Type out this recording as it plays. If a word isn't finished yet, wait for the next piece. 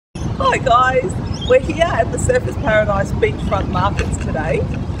Hi guys, we're here at the Surfers Paradise Beachfront Markets today,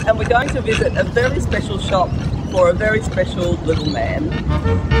 and we're going to visit a very special shop for a very special little man.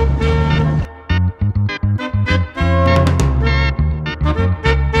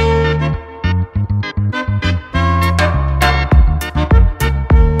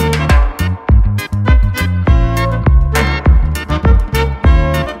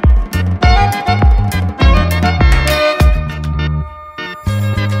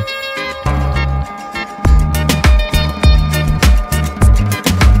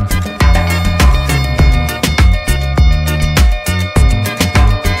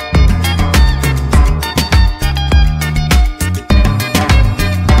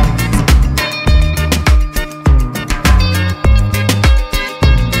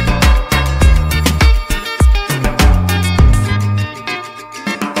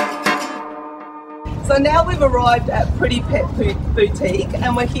 So now we've arrived at Pretty Pet Boutique,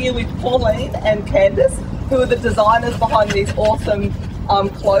 and we're here with Pauline and Candice, who are the designers behind these awesome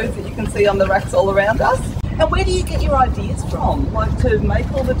clothes that you can see on the racks all around us. And where do you get your ideas from, like to make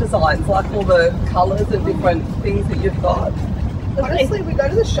all the designs, like all the colours and different things that you've got? Honestly, we go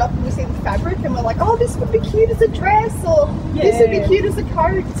to the shop and we see the fabric and we're like, oh, this would be cute as a dress, or this would be cute as a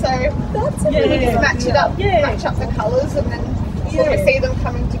coat. So that's we just match it up, match up the colours, and then when we see them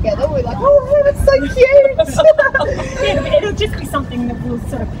coming together, we're like, oh, that's so cute. It'll just be something that will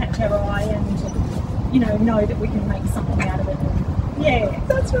sort of catch our eye and, you know that we can make something out of it. Yeah.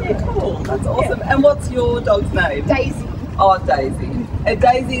 That's really cool. That's awesome. Yeah. And what's your dog's name? Daisy. Oh, Daisy. And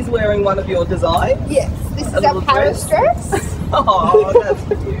Daisy's wearing one of your designs? Yes. This is our Paris dress. Oh, that's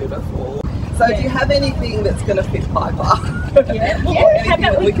beautiful. So do you have anything that's going to fit Piper? Anything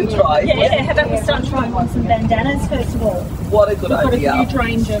that we can try? How about we start trying on some bandanas first of all? What a good idea. We've got a huge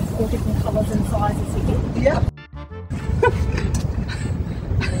range of all different colours and sizes here. Yep.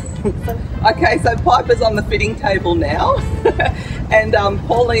 Okay, so Piper's on the fitting table now, and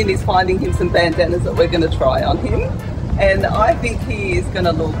Pauline is finding him some bandanas that we're going to try on him, and I think he is going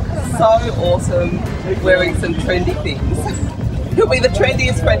to look so awesome wearing some trendy things. He'll be the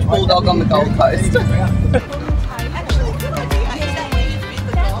trendiest French Bulldog on the Gold Coast.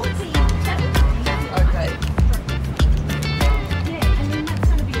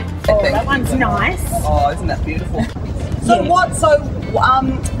 Oh, that one's nice. Oh, isn't that beautiful? So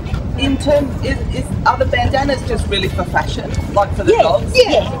in terms, are the bandanas just really for fashion, like for the dogs?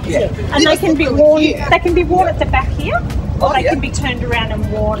 Yeah. And they can be worn. They can be worn at the back here, or they can be turned around and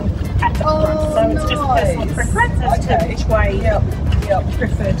worn at the front. So it's just personal preference as to which way you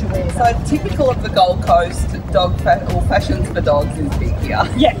prefer to wear them. So typical of the Gold Coast, or fashions for dogs is big here.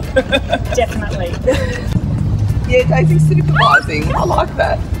 Yeah, definitely. Yeah, Daisy's supervising. I like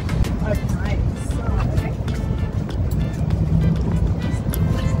that. Okay,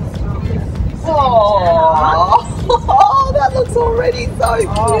 Oh, that looks already so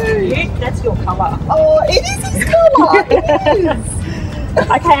cute. That's your colour. Oh, it is his colour. It is.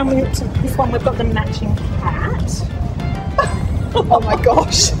 Okay, and this one we've got the matching hat. Oh my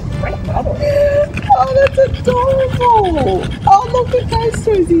gosh. Great model. Oh, that's adorable. Oh, look, it goes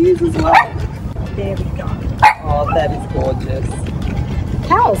through his ears as well. There we go. Oh, that is gorgeous.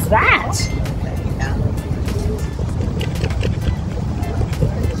 How's that?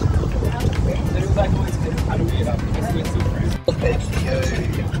 Look at you.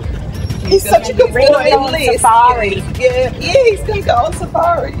 He's such a good boy. On safari. Yeah, he's going to go on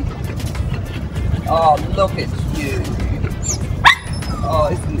safari. Oh, look at you. Oh,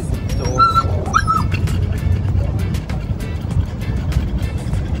 isn't this adorable?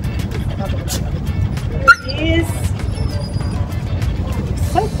 There it is.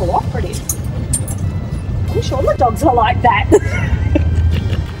 So cooperative. I'm sure the dogs are like that.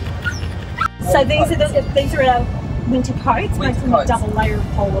 So these are our winter coats, made from a double layer of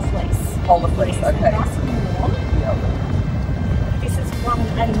polar fleece. Polar fleece, okay. Nice and warm. Yep. This is a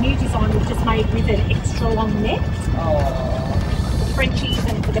new design we've just made with an extra long neck. Oh. The Frenchies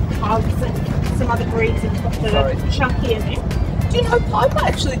and for the pugs and some other breeds have got the chunkier neck. Do you know, Piper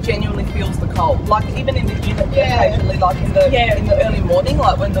actually genuinely feels the cold, like even in the unit occasionally, like in the early morning,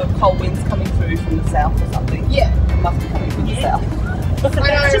 like when the cold wind's coming through from the south or something. Yeah. It must be coming from the south.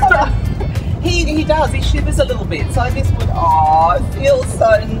 He does, he shivers a little bit, so this would, it feels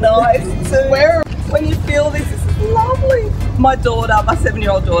so nice too. When you feel this is lovely. My daughter, my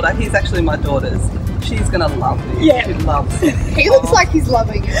 7-year-old daughter, he's actually my daughter's. She's gonna love this. Yeah. She loves it. He looks like he's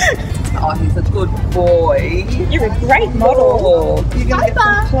loving it. Oh, he's a good boy. You're a great model. You're gonna get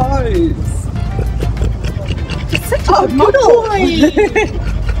some clothes. You're such a good model.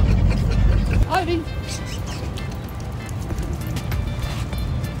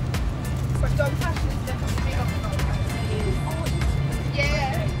 Bulldog fashion is definitely big on the Gold Coast.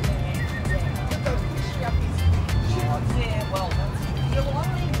 Yeah. Bulldog pushy up his shoes. Yeah, well, I've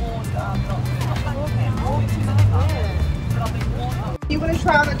only worn, not but I've been worn. You want to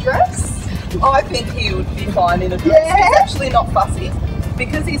try on a dress? I think he would be fine in a dress. Yeah. He's actually not fussy.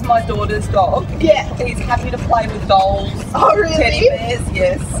 Because he's my daughter's dog, yeah, he's happy to play with dolls, oh, really? teddy bears,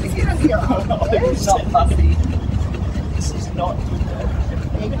 yes. He's not fussy. This is not good.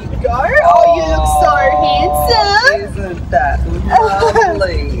 There you go. Oh, you look so handsome. Isn't that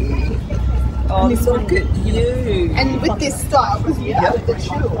lovely? Oh, look at you. And with this style, because you added the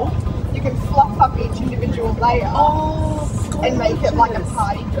tulle, you can fluff up each individual layer and make it like a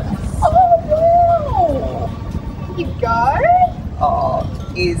party dress. Oh, wow. Here you go. Oh,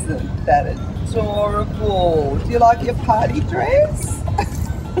 isn't that adorable? Do you like your party dress?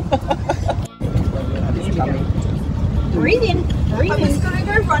 Breathe in. Breathe I'm in. just going to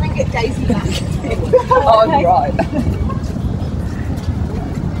go run and get Daisy back. Oh, right.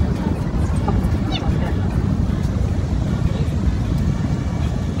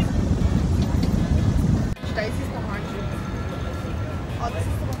 Daisy's behind you. Oh, this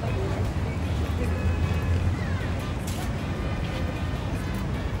is the one that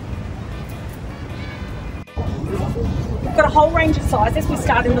We've got a whole range of sizes. We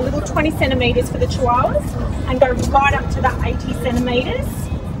start in the little 20 centimetres for the chihuahuas and go right up to the 80 centimetres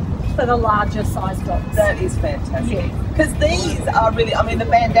for the larger size dogs. That is fantastic. Because these are really, I mean, the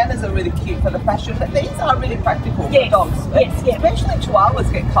bandanas are really cute for the fashion, but these are really practical for dogs. Yes, yes. Especially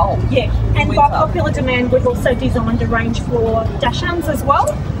chihuahuas get cold. Yeah, and by popular demand, we've also designed a range for dachshunds as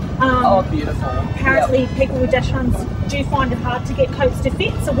well. Oh, beautiful. Apparently, people with dachshunds do find it hard to get coats to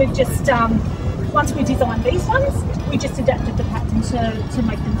fit, so we've just, once we designed these ones, we just adapted the pattern to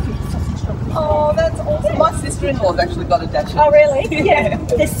make them fit sausage dogs. Oh, that's awesome. My sister-in-law's actually got a dachshund. Oh, really? Yeah.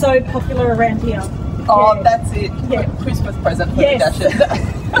 They're so popular around here. Oh, yeah. That's it. Yeah. Christmas present for the dachshund.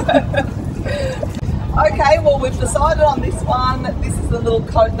 Okay, well, we've decided on this one. This is the little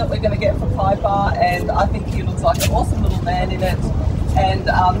coat that we're going to get for Piper, and I think he looks like an awesome little man in it. And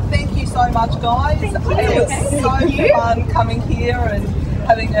thank you so much, guys. Thank you. It was so fun coming here and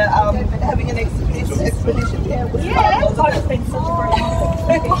having an expedition here. It was fun, wasn't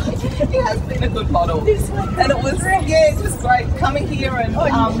it? He has been a good model, and it was great coming here and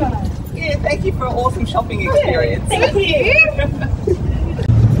thank you for an awesome shopping experience. Thank you.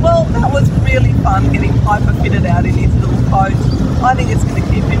 Well, that was really fun getting Piper fitted out in his little coat. I think it's going to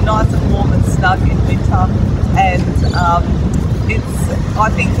keep him nice and warm and snug in winter, and I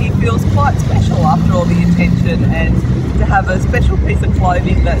think he feels quite special after all the attention, and to have a special piece of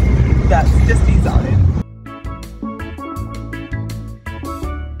clothing that's just his own.